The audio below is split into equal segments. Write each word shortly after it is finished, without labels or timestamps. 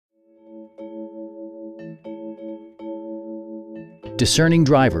Discerning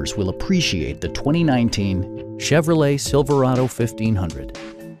drivers will appreciate the 2019 Chevrolet Silverado 1500.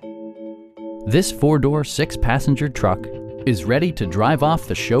 This four-door, six-passenger truck is ready to drive off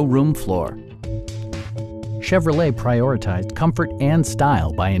the showroom floor. Chevrolet prioritized comfort and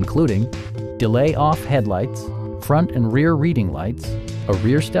style by including delay-off headlights, front and rear reading lights, a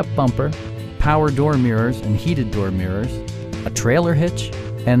rear step bumper, power door mirrors and heated door mirrors, a trailer hitch,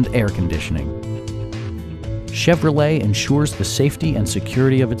 and air conditioning. Chevrolet ensures the safety and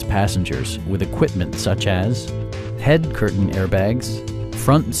security of its passengers with equipment such as head curtain airbags,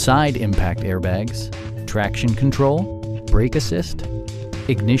 front and side impact airbags, traction control, brake assist,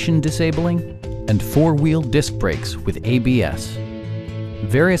 ignition disabling, and four-wheel disc brakes with ABS.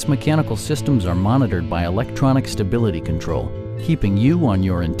 Various mechanical systems are monitored by electronic stability control, keeping you on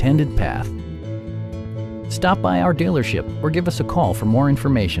your intended path. Stop by our dealership or give us a call for more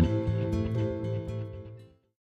information.